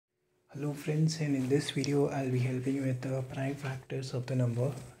Hello friends, and in this video I'll be helping you with the prime factors of the number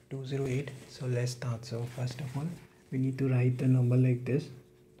 208. So let's start. So first of all, we need to write the number like this.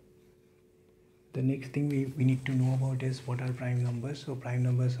 The next thing we need to know about is what are prime numbers. So prime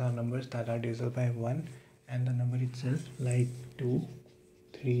numbers are numbers that are divisible by 1 and the number itself, like 2,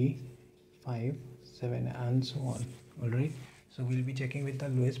 3, 5, 7 and so on. Alright, so we'll be checking with the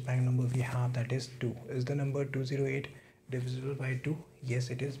lowest prime number we have, that is 2. Is the number 208 divisible by 2?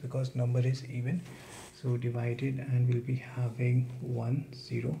 Yes, it is, because number is even. So divided and we'll be having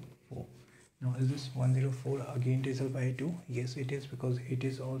 104. Now is this 104 again divisible by 2? Yes, it is, because it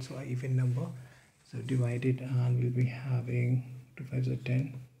is also an even number. So divided and we'll be having 2 5s are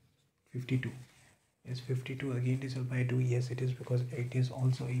 10, 52. Is 52 again divisible by 2? Yes, it is, because it is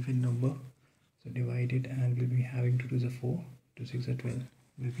also even number. So divided and we'll be having 2 2s are 4, 2 6 are 12.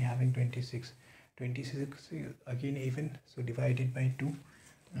 We'll be having 26. 26 is again even, so divided by 2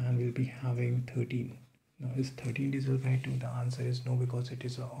 and we'll be having 13. Now is 13 divisible by 2? The answer is no, because it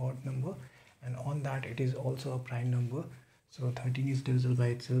is an odd number, and on that it is also a prime number. So 13 is divisible by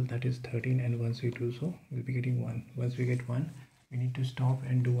itself, that is 13, and once we do so we'll be getting 1. Once we get 1, we need to stop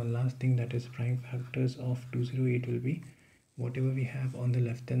and do one last thing, that is prime factors of 208 will be whatever we have on the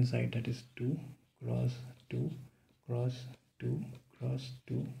left hand side, that is 2 cross 2 cross 2 cross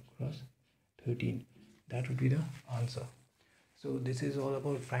 2 cross 13. That would be the answer. So this is all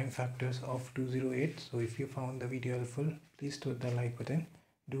about prime factors of 208. So if you found the video helpful, please hit the like button.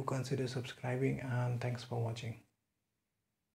 Do consider subscribing, and thanks for watching.